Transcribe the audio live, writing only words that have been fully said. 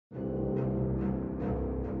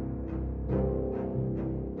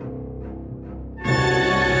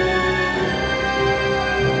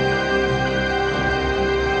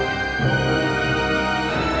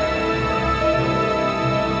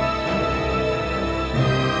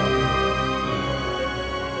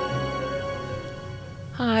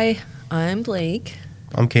Hi, I'm Blake,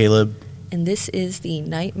 I'm Caleb. and this is the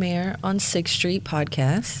Nightmare on 6th Street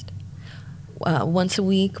podcast. Once a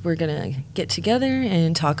week, we're going to get together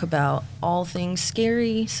and talk about all things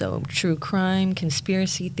scary, so true crime,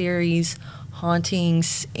 conspiracy theories,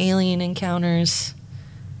 hauntings, alien encounters.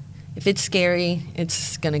 If it's scary,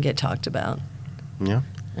 it's going to get talked about. Yeah.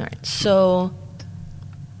 All right, so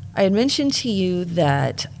I had mentioned to you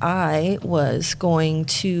that I was going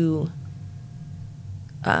to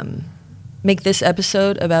make this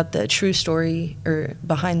episode about the true story or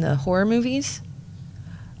behind the horror movies.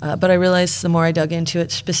 But I realized the more I dug into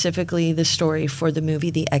it, specifically the story for the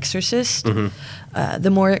movie The Exorcist,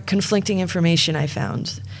 the more conflicting information I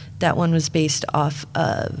found. That one was based off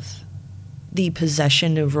of the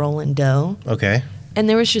possession of Roland Doe. Okay. And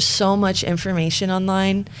there was just so much information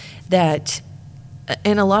online that,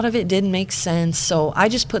 and a lot of it didn't make sense. So I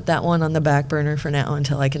just put that one on the back burner for now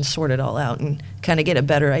until I can sort it all out and kind of get a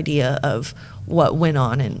better idea of what went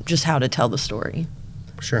on and just how to tell the story.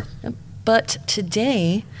 Sure. But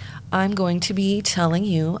today, I'm going to be telling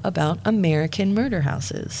you about American murder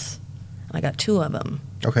houses. I got 2 of them.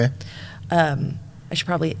 Okay. I should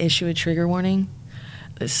probably issue a trigger warning.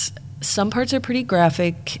 Some parts are pretty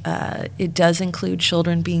graphic. It does include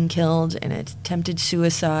children being killed and attempted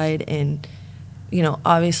suicide. And, you know,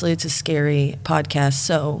 obviously it's a scary podcast,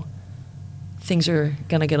 so things are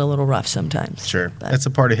going to get a little rough sometimes. Sure. But That's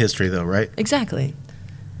a part of history, though, right? exactly.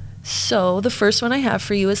 So the first one I have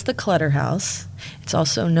for you is the Clutter House. It's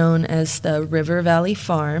also known as the River Valley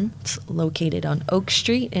Farm. It's located on Oak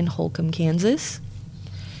Street in Holcomb, Kansas.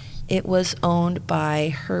 It was owned by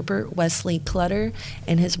Herbert Wesley Clutter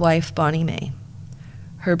and his wife, Bonnie Mae.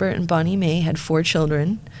 Herbert and Bonnie Mae had 4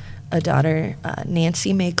 children, a daughter,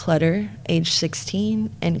 Nancy Mae Clutter, age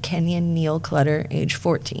 16, and Kenyon Neal Clutter, age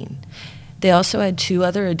 14. They also had 2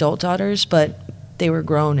 other adult daughters, but they were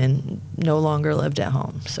grown and no longer lived at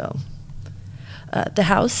home. So the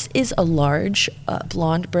house is a large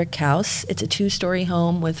blonde brick house. It's a 2-story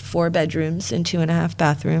home with 4 bedrooms and 2.5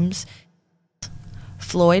 bathrooms.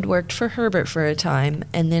 Floyd worked for Herbert for a time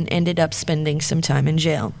and then ended up spending some time in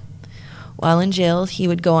jail. While in jail, he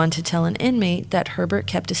would go on to tell an inmate that Herbert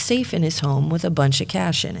kept a safe in his home with a bunch of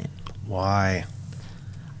cash in it. Why?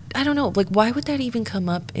 I don't know, like, why would that even come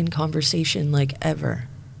up in conversation, like, ever?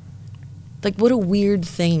 Like, what a weird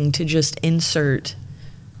thing to just insert.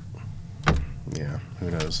 Yeah, who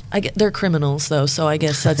knows? They're criminals, though, so I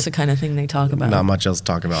guess that's the kind of thing they talk about. Not much else to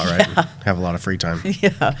talk about, right? Yeah. Have a lot of free time.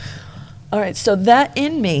 Yeah. All right, so that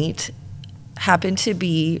inmate happened to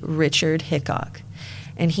be Richard Hickok.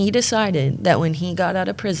 And he decided that when he got out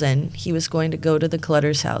of prison, he was going to go to the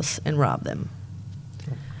Clutter's house and rob them.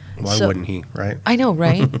 Why wouldn't he, right? I know,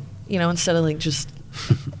 right? You know, instead of, like, just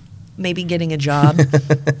maybe getting a job.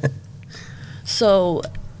 So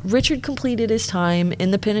Richard completed his time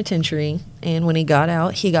in the penitentiary, and when he got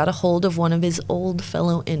out, he got a hold of one of his old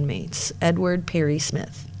fellow inmates, Edward Perry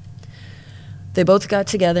Smith. They both got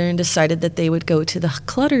together and decided that they would go to the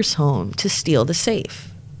Clutter's home to steal the safe.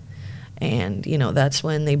 And, you know, that's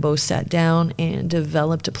when they both sat down and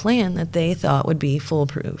developed a plan that they thought would be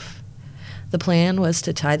foolproof. The plan was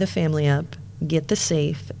to tie the family up, get the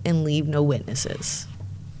safe, and leave no witnesses.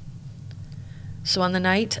 So on the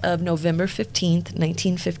night of November 15th,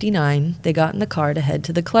 1959, they got in the car to head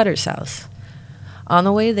to the Clutter's house. On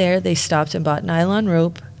the way there, they stopped and bought nylon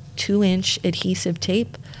rope, 2-inch adhesive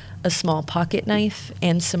tape, a small pocket knife,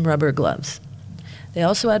 and some rubber gloves. They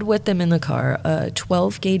also had with them in the car a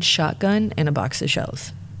 12-gauge shotgun and a box of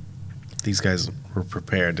shells. These guys were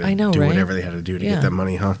prepared to I know, do right? whatever they had to do to get that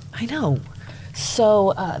money, huh? I know.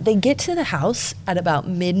 So they get to the house at about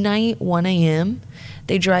midnight, 1 a.m.,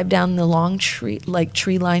 They drive down the long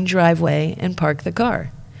tree-lined driveway and park the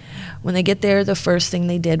car. When they get there, the first thing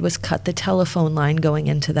they did was cut the telephone line going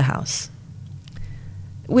into the house.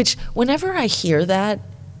 Which, whenever I hear that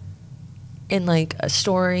in, like, a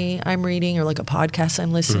story I'm reading or, like, a podcast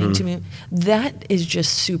I'm listening to, that is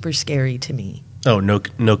just super scary to me. Oh, no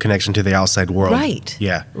connection to the outside world. Right.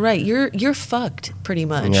 Yeah. Right. You're fucked, pretty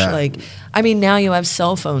much. Yeah. Like, I mean, now you have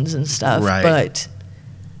cell phones and stuff, Right. but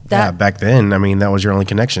Yeah, back then, I mean, that was your only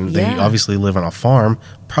connection. They Yeah. obviously live on a farm,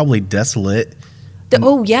 probably desolate.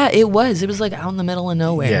 Oh, yeah, it was. It was, like, out in the middle of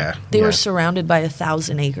nowhere. Yeah, They were yeah. surrounded by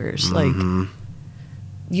 1,000 acres. Like,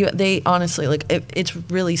 they honestly, like, it's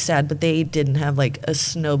really sad, but they didn't have, like, a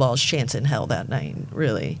snowball's chance in hell that night,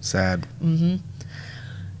 really. Sad.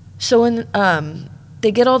 So when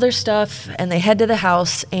they get all their stuff and they head to the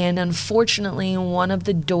house, and unfortunately, one of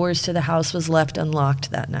the doors to the house was left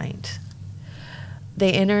unlocked that night.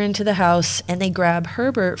 They enter into the house and they grab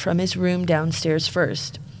Herbert from his room downstairs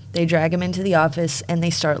first. They drag him into the office and they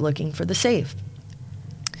start looking for the safe.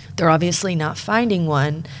 They're obviously not finding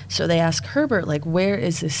one, so they ask Herbert, like, where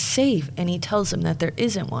is this safe? And he tells them that there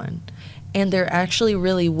isn't one. And there actually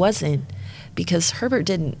really wasn't, because Herbert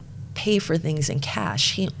didn't pay for things in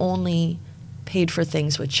cash. He only paid for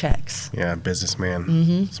things with checks. Yeah, businessman.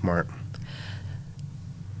 Mm-hmm. Smart.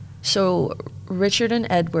 So Richard and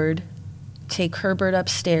Edward take Herbert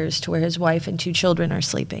upstairs to where his wife and 2 children are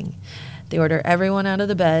sleeping. They order everyone out of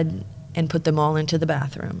the bed and put them all into the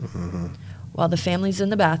bathroom. Mm-hmm. While the family's in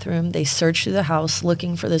the bathroom, they search through the house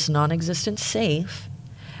looking for this non-existent safe,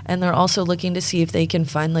 and they're also looking to see if they can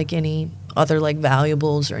find like any other like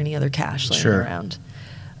valuables or any other cash laying around.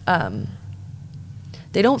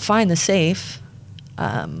 They don't find the safe,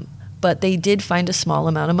 but they did find a small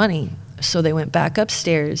amount of money. So they went back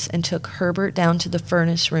upstairs and took Herbert down to the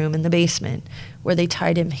furnace room in the basement, where they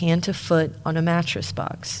tied him hand to foot on a mattress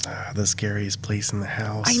box. The scariest place in the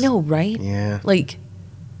house. I know, right? Yeah. Like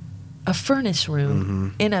a furnace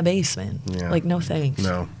room in a basement. Yeah. Like, no thanks.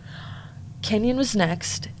 No. Kenyon was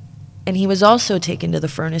next, and he was also taken to the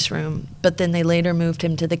furnace room, but then they later moved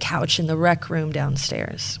him to the couch in the rec room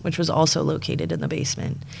downstairs, which was also located in the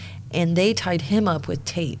basement, and they tied him up with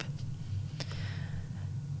tape.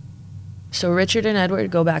 So Richard and Edward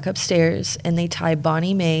go back upstairs, and they tie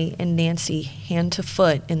Bonnie Mae and Nancy hand to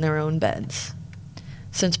foot in their own beds.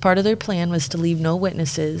 Since part of their plan was to leave no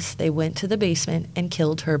witnesses, they went to the basement and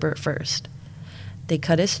killed Herbert first. They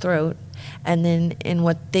cut his throat, and then in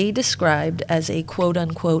what they described as a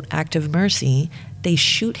quote-unquote act of mercy, they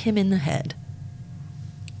shoot him in the head.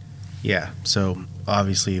 Yeah, so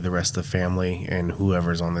obviously the rest of the family and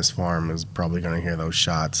whoever's on this farm is probably going to hear those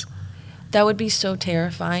shots. That would be so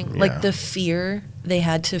terrifying. Yeah. Like the fear they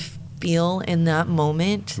had to feel in that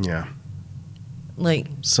moment. Yeah. Like,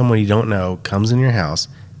 someone you don't know comes in your house,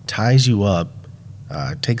 ties you up,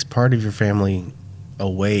 takes part of your family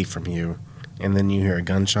away from you, and then you hear a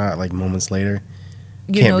gunshot like moments later.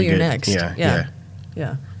 you know you're next.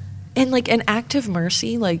 Yeah. And like an act of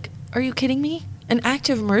mercy, like, are you kidding me? An act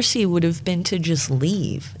of mercy would have been to just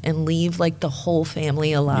leave and leave like the whole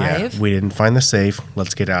family alive. Yeah, we didn't find the safe.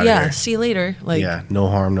 Let's get out of Yeah, here. see you later. Like, Yeah, no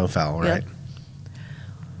harm, no foul, yeah. right?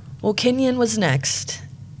 Well, Kenyon was next,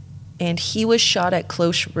 and he was shot at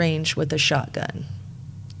close range with a shotgun.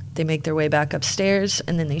 They make their way back upstairs,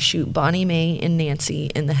 and then they shoot Bonnie Mae and Nancy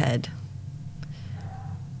in the head.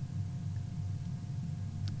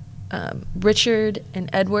 Richard and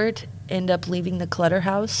Edward end up leaving the Clutter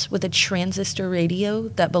House with a transistor radio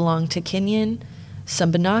that belonged to Kenyon,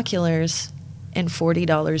 some binoculars, and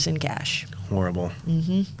 $40 in cash. Horrible.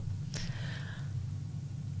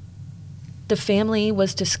 The family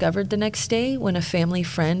was discovered the next day when a family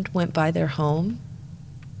friend went by their home,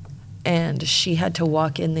 and she had to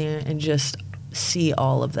walk in there and just see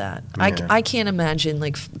all of that. Yeah. I can't imagine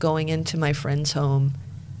like going into my friend's home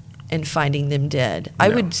and finding them dead. No.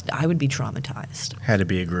 I would be traumatized. Had to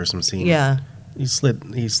be a gruesome scene. Yeah. He slit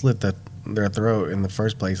their throat in the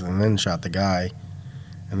first place and then shot the guy.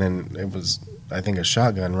 And then it was, I think, a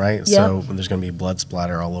shotgun, right? Yep. So there's going to be blood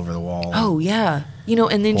splatter all over the wall. Oh, yeah. You know,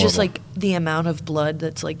 and then just Horrible. like the amount of blood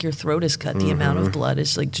that's like your throat is cut, the amount of blood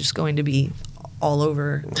is like just going to be all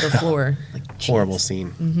over the floor. Like, Horrible jeez.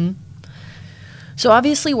 scene. So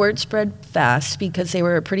obviously word spread fast because they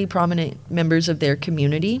were pretty prominent members of their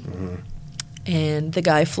community. And the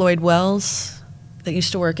guy, Floyd Wells, that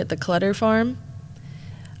used to work at the Clutter farm,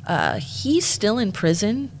 he's still in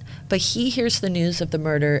prison, but he hears the news of the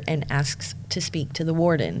murder and asks to speak to the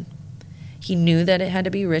warden. He knew that it had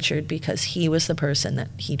to be Richard because he was the person that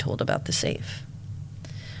he told about the safe.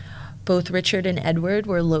 Both Richard and Edward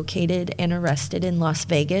were located and arrested in Las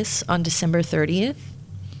Vegas on December 30th.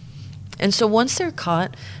 And so once they're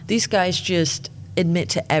caught, these guys just admit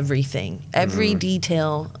to everything. Every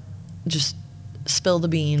detail, just spill the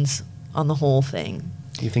beans on the whole thing.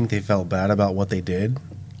 Do you think they felt bad about what they did?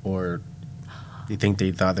 Or do you think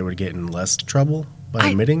they thought they would get in less trouble by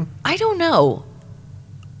admitting? I don't know.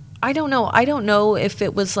 I don't know if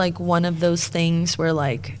it was like one of those things where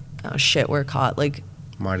like, oh shit, we're caught. Like,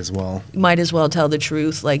 Might as well. might as well tell the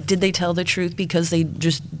truth. Like, did they tell the truth because they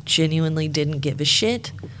just genuinely didn't give a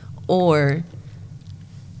shit? Or,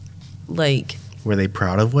 like... Were they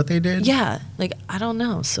proud of what they did? Yeah. Like, I don't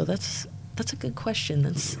know. So that's a good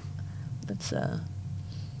question.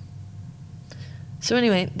 So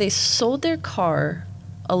anyway, they sold their car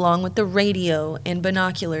along with the radio and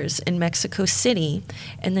binoculars in Mexico City,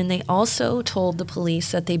 and then they also told the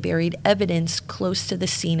police that they buried evidence close to the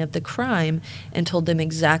scene of the crime and told them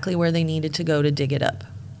exactly where they needed to go to dig it up.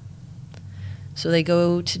 So they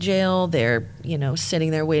go to jail. They're, sitting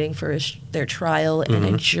there waiting for their trial, and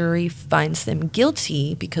a jury finds them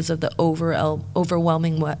guilty because of the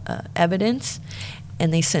overwhelming evidence,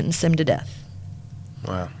 and they sentence them to death.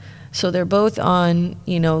 Wow. So they're both on,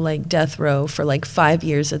 death row for 5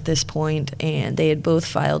 years at this point, and they had both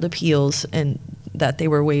filed appeals and that they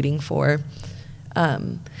were waiting for.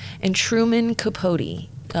 And Truman Capote,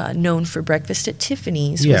 known for Breakfast at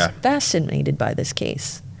Tiffany's, was fascinated by this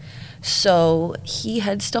case. So he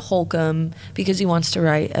heads to Holcomb because he wants to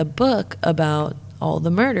write a book about all the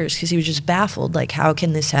murders, because he was just baffled, how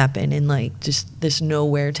can this happen in just this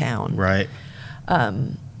nowhere town? Right.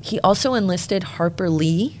 He also enlisted Harper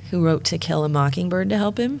Lee, who wrote To Kill a Mockingbird, to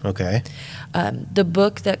help him. Okay. The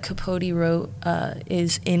book that Capote wrote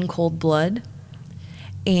is In Cold Blood,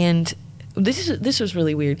 and this was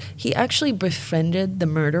really weird. He actually befriended the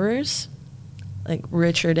murderers, like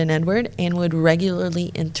Richard and Edward, and would regularly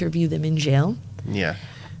interview them in jail. Yeah.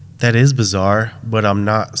 That is bizarre, but I'm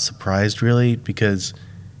not surprised really, because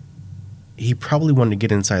he probably wanted to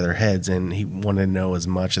get inside their heads, and he wanted to know as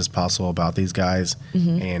much as possible about these guys,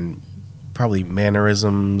 and probably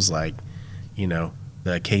mannerisms,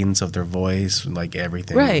 the cadence of their voice,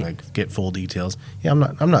 everything, right. Get full details. Yeah,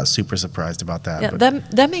 I'm not super surprised about that. Yeah, but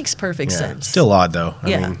that makes perfect sense. Still odd though.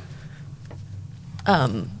 I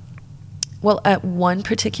mean, well, at one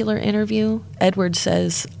particular interview, Edward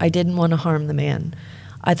says, "I didn't want to harm the man.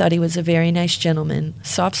 I thought he was a very nice gentleman,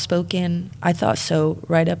 soft-spoken. I thought so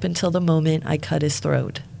right up until the moment I cut his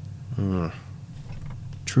throat."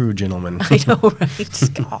 True gentleman. I know, right?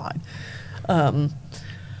 God.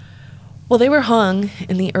 Well, they were hung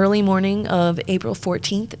in the early morning of April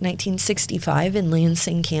 14th, 1965 in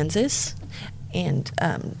Lansing, Kansas. And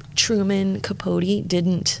Truman Capote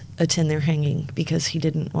didn't attend their hanging because he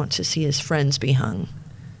didn't want to see his friends be hung.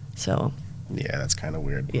 So... yeah, that's kind of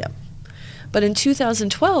weird. Yeah. But in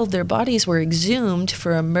 2012, their bodies were exhumed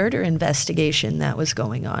for a murder investigation that was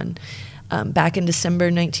going on. Back in December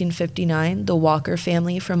 1959, the Walker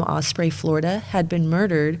family from Osprey, Florida, had been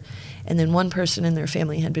murdered, and then one person in their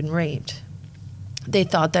family had been raped. They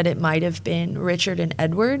thought that it might have been Richard and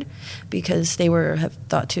Edward because they were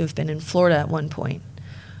thought to have been in Florida at one point.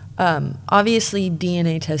 Obviously,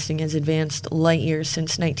 DNA testing has advanced light years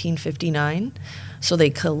since 1959, so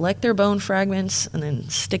they collect their bone fragments and then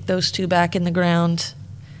stick those two back in the ground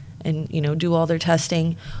and, do all their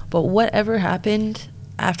testing. But whatever happened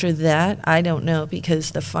after that, I don't know,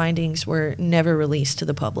 because the findings were never released to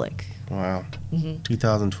the public. Wow.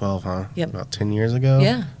 2012, huh? Yep. About 10 years ago?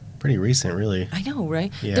 Yeah. Pretty recent, really. I know,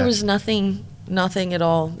 right? Yeah. There was nothing at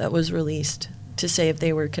all that was released to say if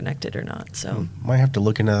they were connected or not. So might have to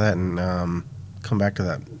look into that and come back to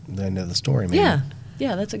the end of the story, maybe.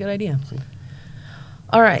 Yeah, that's a good idea.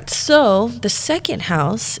 All right, so the second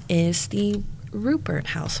house is the Ruppert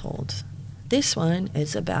household. This one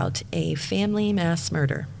is about a family mass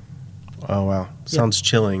murder. Oh, wow. Sounds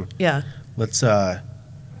chilling. Yeah. Let's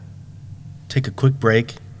take a quick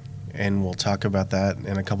break, and we'll talk about that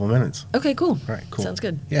in a couple minutes. Okay, cool. All right, cool. Sounds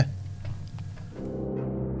good. Yeah.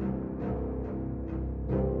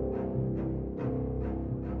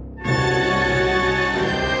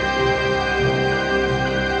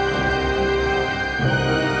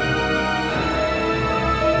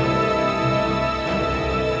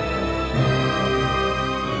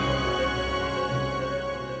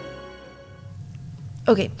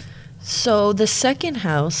 Okay, so the second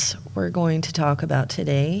house we're going to talk about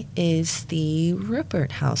today is the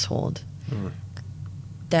Ruppert household.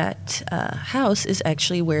 That house is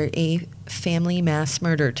actually where a family mass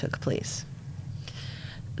murder took place.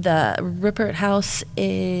 The Ruppert house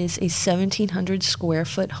is a 1,700 square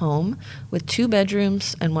foot home with 2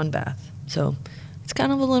 bedrooms and 1 bath. So it's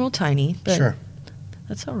kind of a little tiny, but sure.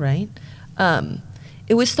 That's all right.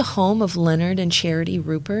 It was the home of Leonard and Charity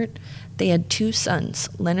Ruppert. They had 2 sons,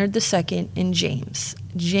 Leonard II and James.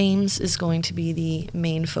 James is going to be the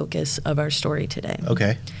main focus of our story today.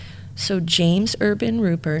 Okay. So James Urban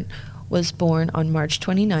Ruppert was born on March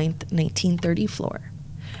 29th, 1934.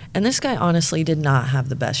 And this guy honestly did not have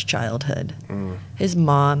the best childhood. His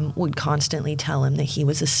mom would constantly tell him that he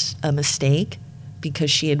was a mistake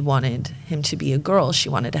because she had wanted him to be a girl. She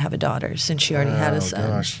wanted to have a daughter since she already had a son.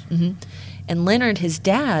 Gosh. And Leonard, his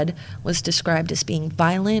dad, was described as being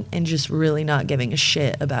violent and just really not giving a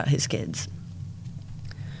shit about his kids.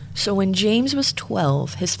 So when James was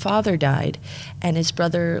 12, his father died, and his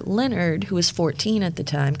brother Leonard, who was 14 at the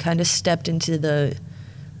time, kind of stepped into the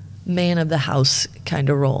man of the house kind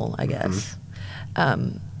of role, I guess.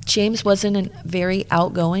 James wasn't a very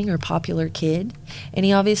outgoing or popular kid, and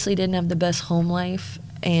he obviously didn't have the best home life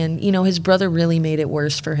And, you know, his brother really made it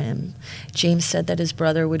worse for him. James said that his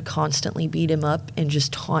brother would constantly beat him up and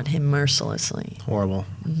just taunt him mercilessly. Horrible.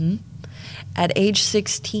 At age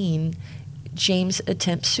 16, James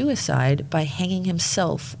attempts suicide by hanging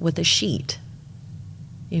himself with a sheet.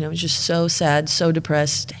 You know, just so sad, so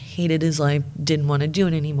depressed, hated his life, didn't want to do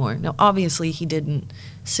it anymore. Now, obviously, he didn't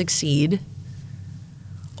succeed,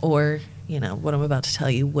 or, you know, what I'm about to tell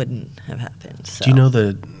you wouldn't have happened. So. Do you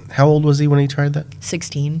know how old was he when he tried that?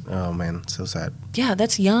 16. Oh, man, so sad. Yeah,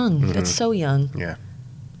 that's young. That's so young. Yeah.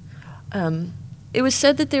 It was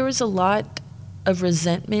said that there was a lot of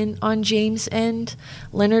resentment on James' end.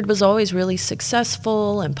 Leonard was always really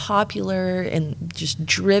successful and popular and just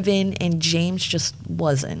driven, and James just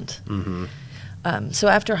wasn't. So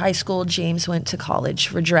after high school, James went to college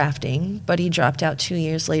for drafting, but he dropped out 2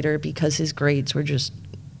 years later because his grades were just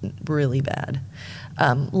really bad.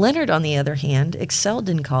 Leonard, on the other hand, excelled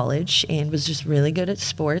in college and was just really good at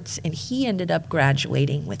sports, and he ended up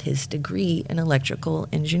graduating with his degree in electrical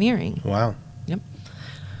engineering. Wow. Yep.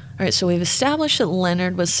 All right, so we've established that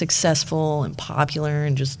Leonard was successful and popular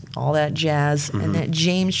and just all that jazz, and that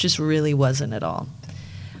James just really wasn't at all.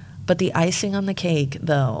 But the icing on the cake,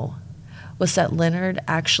 though, was that Leonard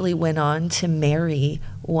actually went on to marry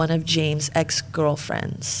one of James'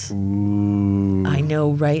 ex-girlfriends. Ooh. I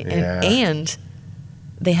know, right? Yeah. And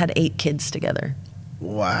they had 8 kids together.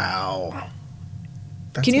 Wow.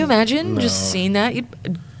 Can you imagine No. just seeing that?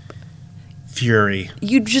 Fury.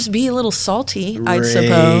 You'd just be a little salty, I'd Rage.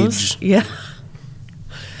 suppose. Yeah.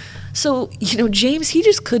 So, you know, James, he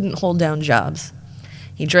just couldn't hold down jobs.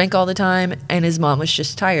 He drank all the time, and his mom was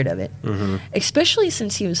just tired of it, especially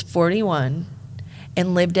since he was 41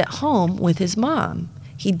 and lived at home with his mom.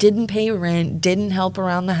 He didn't pay rent, didn't help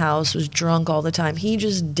around the house, was drunk all the time. He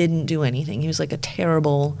just didn't do anything. He was like a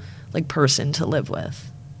terrible person to live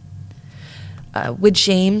with. With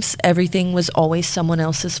James, everything was always someone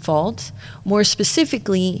else's fault. More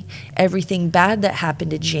specifically, everything bad that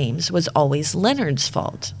happened to James was always Leonard's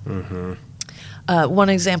fault. One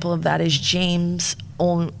example of that is James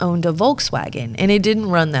owned a Volkswagen, and it didn't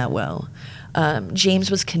run that well. James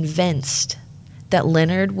was convinced that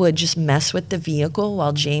Leonard would just mess with the vehicle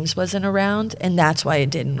while James wasn't around, and that's why it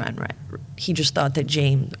didn't run right. He just thought that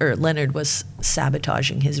Leonard was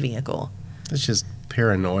sabotaging his vehicle. It's just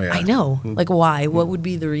paranoia. I know. Like, why? What would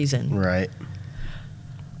be the reason? Right.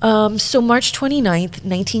 So March 29th,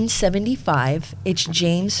 1975, it's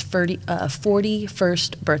James'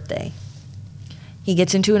 41st birthday. He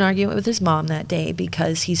gets into an argument with his mom that day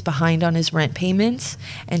because he's behind on his rent payments,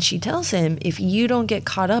 and she tells him, if you don't get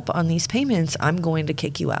caught up on these payments, I'm going to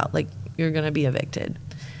kick you out. Like, you're going to be evicted.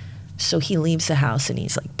 So he leaves the house, and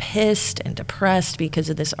he's like pissed and depressed because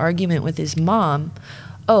of this argument with his mom.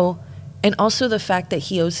 Oh, and also the fact that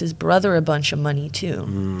he owes his brother a bunch of money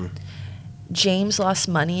too. James lost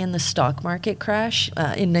money in the stock market crash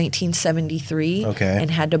in 1973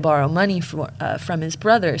 and had to borrow money from his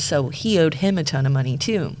brother, so he owed him a ton of money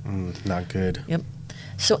too. Not good. Yep.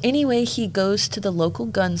 So anyway, he goes to the local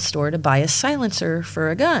gun store to buy a silencer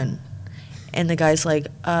for a gun. And the guy's like,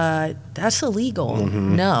 that's illegal.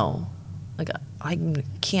 No. Like, I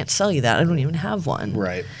can't sell you that. I don't even have one.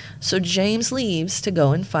 Right. So James leaves to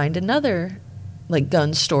go and find another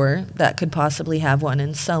gun store that could possibly have one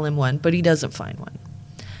and sell him one, but he doesn't find one.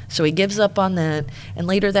 So he gives up on that, and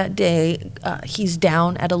later that day, he's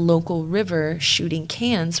down at a local river shooting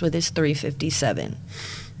cans with his .357,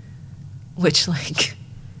 which,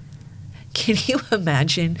 can you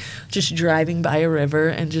imagine just driving by a river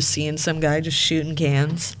and just seeing some guy just shooting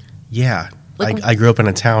cans? Yeah. I grew up in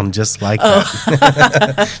a town just like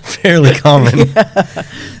that. Fairly common. Yeah.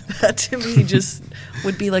 That to me just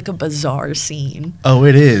would be like a bizarre scene. Oh,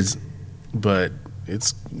 it is. But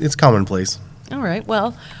it's commonplace. All right.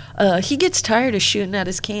 Well, he gets tired of shooting at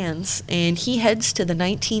his cans, and he heads to the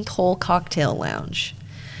 19th hole cocktail lounge.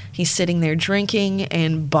 He's sitting there drinking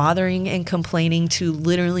and bothering and complaining to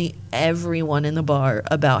literally everyone in the bar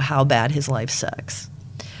about how bad his life sucks.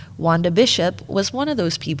 Wanda Bishop was one of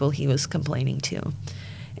those people he was complaining to,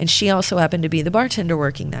 and she also happened to be the bartender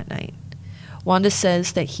working that night. Wanda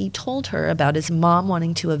says that he told her about his mom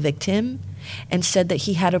wanting to evict him and said that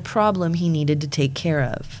he had a problem he needed to take care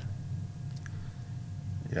of.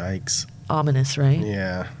 Yikes. Ominous, right?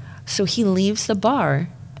 Yeah. So he leaves the bar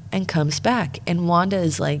and comes back, and Wanda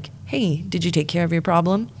is like, hey, did you take care of your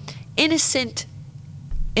problem? Innocent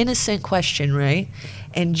question, right?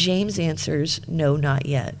 And James answers, no, not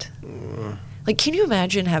yet. Can you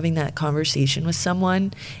imagine having that conversation with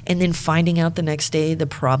someone and then finding out the next day the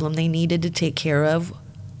problem they needed to take care of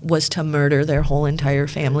was to murder their whole entire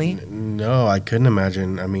family? No, I couldn't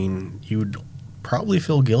imagine. I mean, you'd probably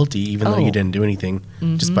feel guilty even though you didn't do anything,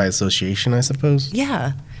 just by association, I suppose.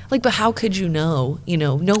 Yeah. Like, but how could you know? You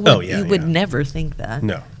know, no one, you would never think that.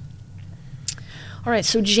 No. All right,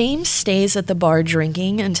 so James stays at the bar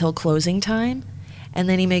drinking until closing time, and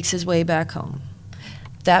then he makes his way back home.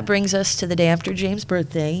 That brings us to the day after James'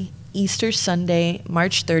 birthday, Easter Sunday,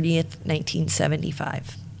 March 30th,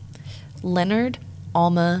 1975. Leonard,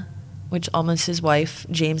 Alma, which Alma's his wife,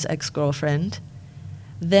 James' ex-girlfriend,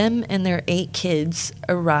 them and their 8 kids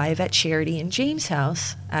arrive at Charity and James'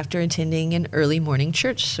 house after attending an early morning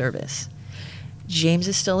church service. James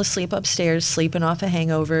is still asleep upstairs, sleeping off a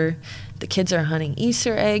hangover. The kids are hunting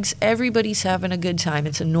Easter eggs. Everybody's having a good time.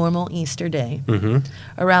 It's a normal Easter day.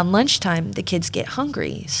 Around lunchtime, the kids get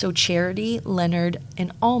hungry. So Charity, Leonard,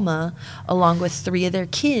 and Alma, along with 3 of their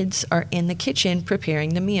kids, are in the kitchen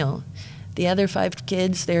preparing the meal. The other 5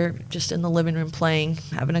 kids, they're just in the living room playing,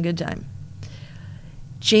 having a good time.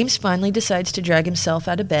 James finally decides to drag himself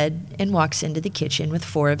out of bed and walks into the kitchen with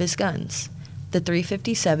 4 of his guns, the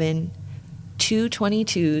 .357, 2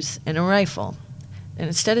 .22s, and a rifle. And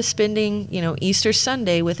instead of spending, Easter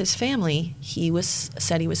Sunday with his family, he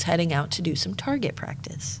said he was heading out to do some target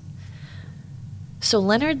practice. So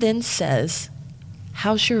Leonard then says,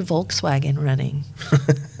 "How's your Volkswagen running?"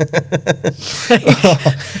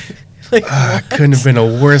 Couldn't have been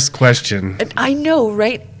a worse question. I know,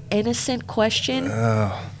 right? Innocent question.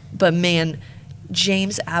 But man,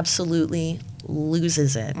 James absolutely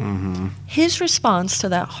loses it. His response to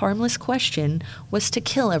that harmless question was to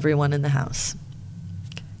kill everyone in the house.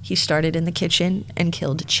 He started in the kitchen and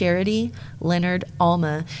killed Charity, Leonard,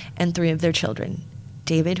 Alma, and 3 of their children,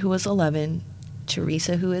 David, who was 11,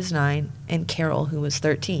 Teresa, who was 9, and Carol, who was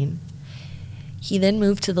 13. He then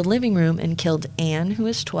moved to the living room and killed Anne, who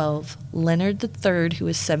was 12, Leonard the third, who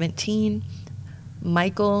was 17,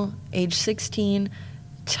 Michael, age 16,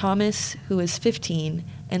 Thomas, who was 15,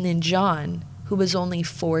 and then John, who was only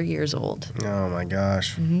 4 years old. Oh, my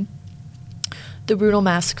gosh. The brutal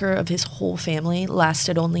massacre of his whole family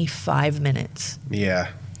lasted only 5 minutes. Yeah.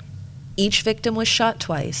 Each victim was shot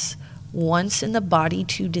twice, once in the body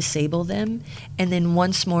to disable them, and then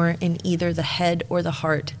once more in either the head or the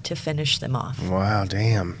heart to finish them off. Wow,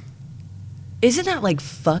 damn. Isn't that,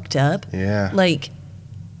 fucked up? Yeah. Like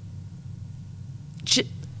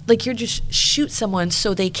you're just shoot someone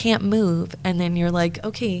so they can't move, and then you're like,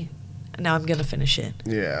 okay, now I'm going to finish it.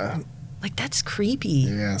 Yeah. That's creepy.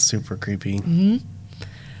 Yeah, super creepy.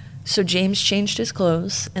 So James changed his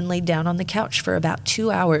clothes and laid down on the couch for about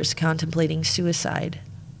 2 hours contemplating suicide.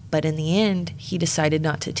 But in the end, he decided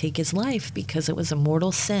not to take his life because it was a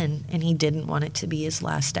mortal sin and he didn't want it to be his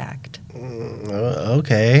last act.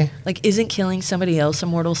 Okay. Isn't killing somebody else a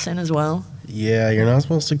mortal sin as well? Yeah, you're not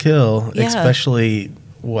supposed to kill, Yeah. especially,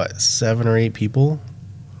 7 or 8 people?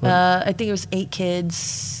 I think it was 8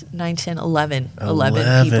 kids, 9, 10, 11.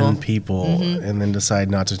 11 people. And then decide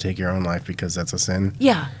not to take your own life because that's a sin?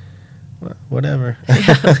 Yeah. Whatever.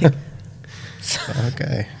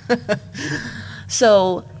 Okay.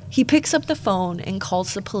 So he picks up the phone and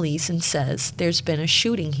calls the police and says, "There's been a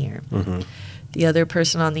shooting here." The other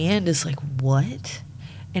person on the end is like, "What?"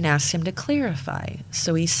 and asks him to clarify.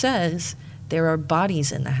 So he says, "There are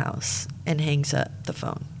bodies in the house," and hangs up the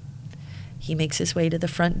phone. He makes his way to the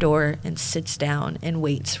front door and sits down and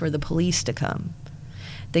waits for the police to come.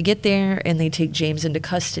 They get there and they take James into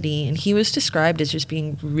custody, and he was described as just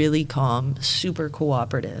being really calm, super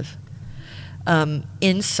cooperative.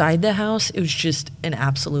 Inside the house, it was just an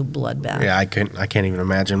absolute bloodbath. Yeah, I can't even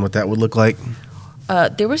imagine what that would look like.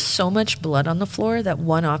 There was so much blood on the floor that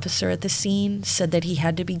one officer at the scene said that he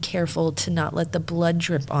had to be careful to not let the blood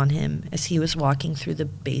drip on him as he was walking through the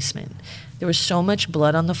basement. There was so much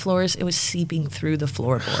blood on the floors, it was seeping through the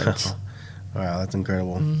floorboards. Wow, that's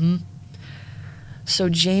incredible. So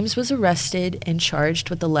James was arrested and charged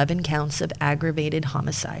with 11 counts of aggravated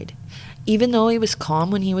homicide. Even though he was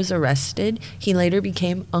calm when he was arrested, he later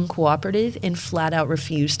became uncooperative and flat out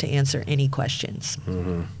refused to answer any questions.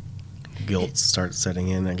 Guilt starts setting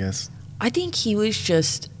in, I guess. I think he was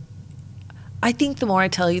just... I think the more I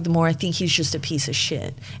tell you, the more I think he's just a piece of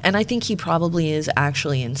shit. And I think he probably is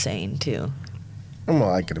actually insane, too.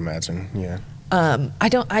 Well, I could imagine, yeah.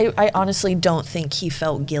 I honestly don't think he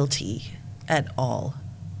felt guilty at all.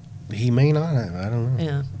 He may not have. I don't know.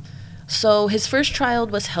 Yeah. So his first trial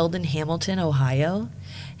was held in Hamilton, Ohio.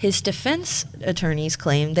 His defense attorneys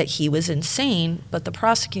claimed that he was insane, but the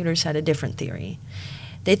prosecutors had a different theory.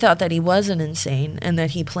 They thought that he wasn't insane and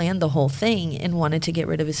that he planned the whole thing and wanted to get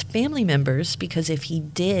rid of his family members because if he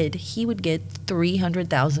did, he would get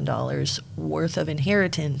 $300,000 worth of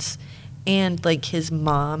inheritance and his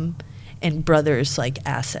mom and brothers' like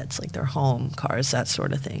assets, like their home, cars, that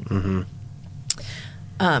sort of thing.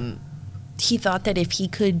 He thought that if he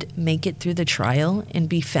could make it through the trial and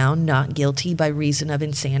be found not guilty by reason of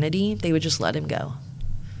insanity, they would just let him go,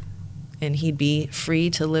 and he'd be free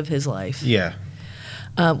to live his life. Yeah.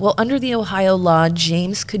 Well, under the Ohio law,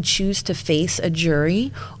 James could choose to face a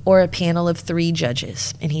jury or a panel of 3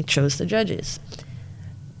 judges, and he chose the judges.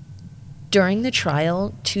 During the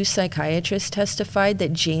trial, 2 psychiatrists testified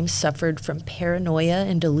that James suffered from paranoia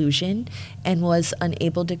and delusion and was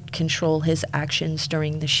unable to control his actions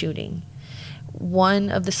during the shooting. One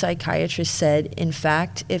of the psychiatrists said, in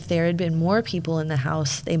fact, if there had been more people in the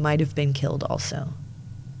house, they might have been killed also.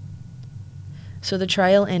 So the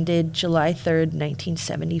trial ended July 3rd,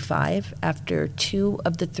 1975, after 2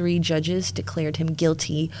 of the 3 judges declared him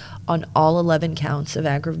guilty on all 11 counts of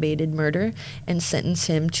aggravated murder and sentenced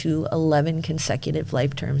him to 11 consecutive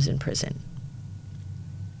life terms in prison.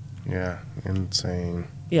 Yeah, insane.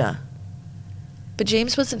 Yeah. But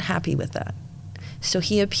James wasn't happy with that, so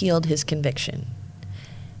he appealed his conviction.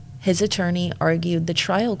 His attorney argued the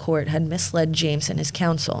trial court had misled James and his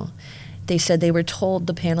counsel. They said they were told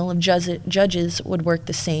the panel of judges would work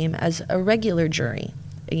the same as a regular jury.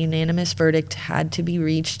 A unanimous verdict had to be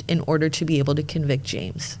reached in order to be able to convict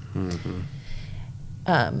James.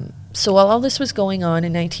 So while all this was going on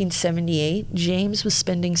in 1978, James was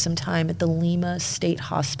spending some time at the Lima State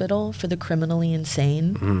Hospital for the criminally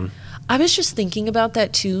insane. I was just thinking about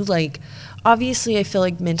that too. Like, obviously, I feel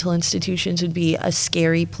like mental institutions would be a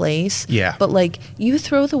scary place. Yeah. But like, you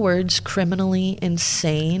throw the words criminally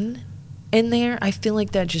insane in there, I feel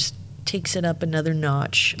like that just takes it up another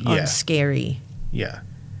notch on scary. Yeah.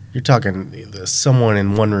 You're talking someone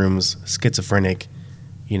in one room's schizophrenic,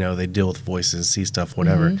 you know, they deal with voices, see stuff,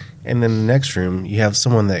 whatever. And then the next room, you have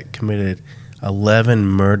someone that committed 11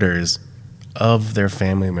 murders of their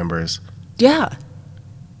family members. Yeah.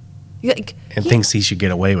 And thinks he should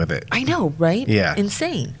get away with it. I know, right? Yeah.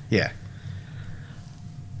 Insane. Yeah.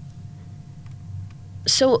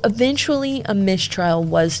 So eventually a mistrial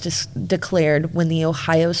was declared when the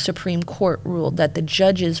Ohio Supreme Court ruled that the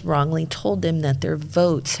judges wrongly told them that their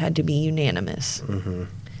votes had to be unanimous.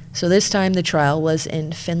 So this time the trial was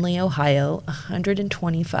in Findlay, Ohio,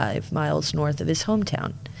 125 miles north of his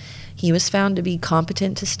hometown. He was found to be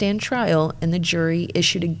competent to stand trial, and the jury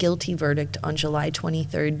issued a guilty verdict on July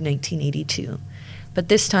 23rd, 1982. But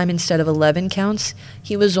this time, instead of 11 counts,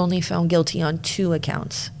 he was only found guilty on 2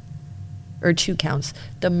 counts.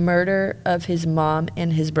 The murder of his mom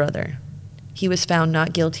and his brother. He was found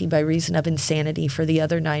not guilty by reason of insanity for the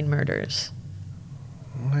other 9 murders.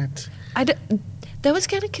 What? That was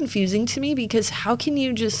kind of confusing to me, because how can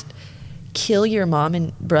you just kill your mom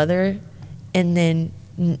and brother and then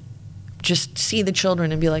just see the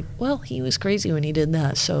children and be like, well, he was crazy when he did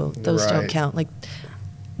that, so those don't count. Like,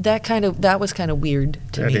 that was kind of weird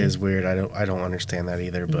to me. That is weird. I don't understand that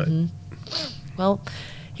either, but Well,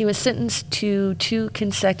 he was sentenced to 2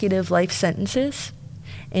 consecutive life sentences,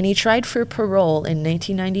 and he tried for parole in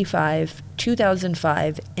 1995,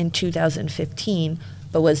 2005, and 2015,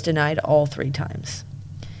 but was denied all 3 times.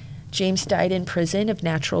 James died in prison of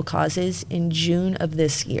natural causes in June of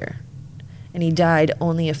this year, and he died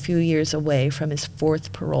only a few years away from his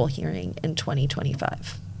 4th parole hearing in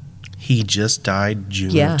 2025. He just died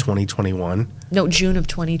June of 2021? No, June of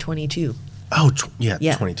 2022. Oh,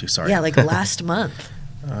 22, sorry. Yeah, like last month.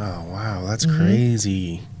 Oh, wow, that's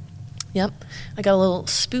crazy. Yep. I got a little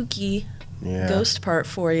spooky ghost part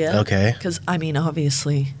for you. Okay. Because, I mean,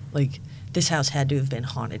 obviously, like, this house had to have been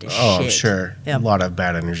haunted as shit. Oh, I'm sure. Yep. A lot of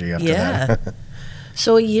bad energy after that.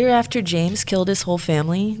 So a year after James killed his whole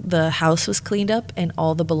family, the house was cleaned up and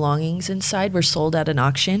all the belongings inside were sold at an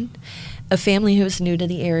auction. A family who was new to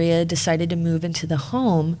the area decided to move into the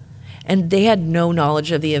home, and they had no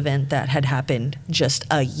knowledge of the event that had happened just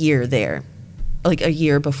a year there, like a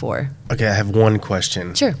year before. Okay, I have one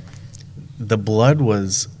question. Sure. The blood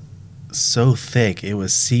was so thick, it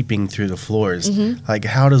was seeping through the floors. Like,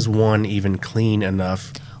 how does one even clean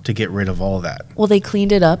enough to get rid of all that? Well, they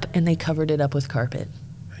cleaned it up and they covered it up with carpet.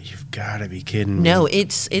 You've got to be kidding me. No,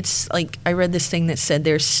 it's like, I read this thing that said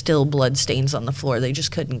there's still blood stains on the floor. They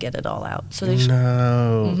just couldn't get it all out. So they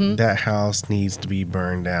that house needs to be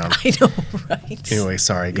burned down. I know, right? Anyway,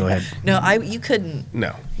 sorry, go ahead. No, you couldn't.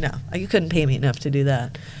 No, you couldn't pay me enough to do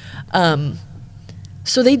that.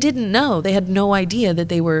 So they didn't know. They had no idea that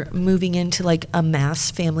they were moving into like a mass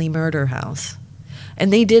family murder house.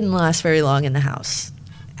 And they didn't last very long in the house.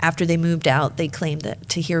 After they moved out, they claimed that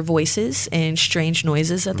to hear voices and strange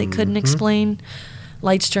noises that they couldn't explain.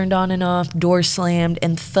 Lights turned on and off, doors slammed,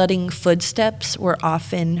 and thudding footsteps were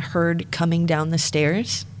often heard coming down the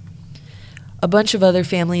stairs. a bunch of other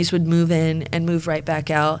families would move in and move right back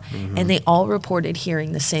out, Mm-hmm. and they all reported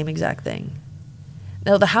hearing the same exact thing.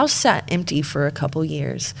 Now, the house sat empty for a couple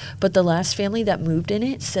years, but the last family that moved in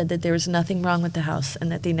it said that there was nothing wrong with the house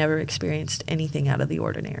and that they never experienced anything out of the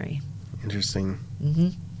ordinary. Interesting. Mm-hmm.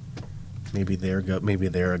 Maybe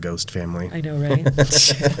they're a ghost family. I know, right?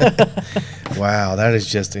 Wow, that is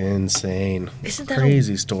just insane. Isn't that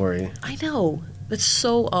crazy story? I know. That's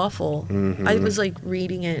so awful. Mhm. I was like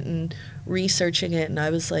reading it and researching it, and I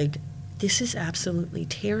was like, this is absolutely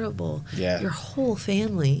terrible. Yeah. Your whole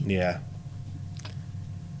family. Yeah.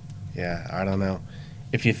 Yeah, I don't know.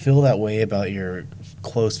 If you feel that way about your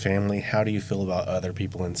close family, how do you feel about other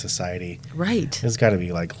people in society? Right. There's got to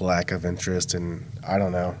be like lack of interest, and I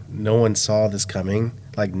don't know. No one saw this coming.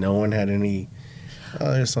 Like no one had any.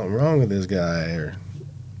 Oh, there's something wrong with this guy, or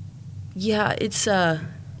Yeah, it's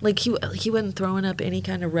like he wasn't throwing up any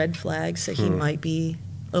kind of red flags that he might be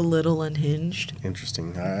a little unhinged.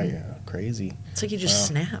 interesting. Yeah, crazy. It's like he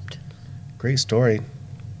just Wow. snapped. Great story.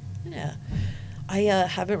 Yeah. I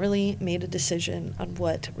haven't really made a decision on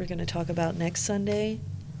what we're going to talk about next Sunday,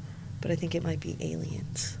 but I think it might be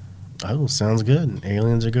aliens. Oh, sounds good.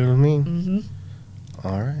 Aliens are good with me. Mm-hmm.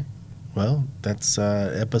 All right. Well, that's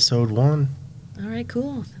episode 1. All right,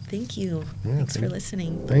 cool. Thank you. Yeah, Thanks for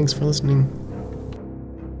listening. Thanks for listening.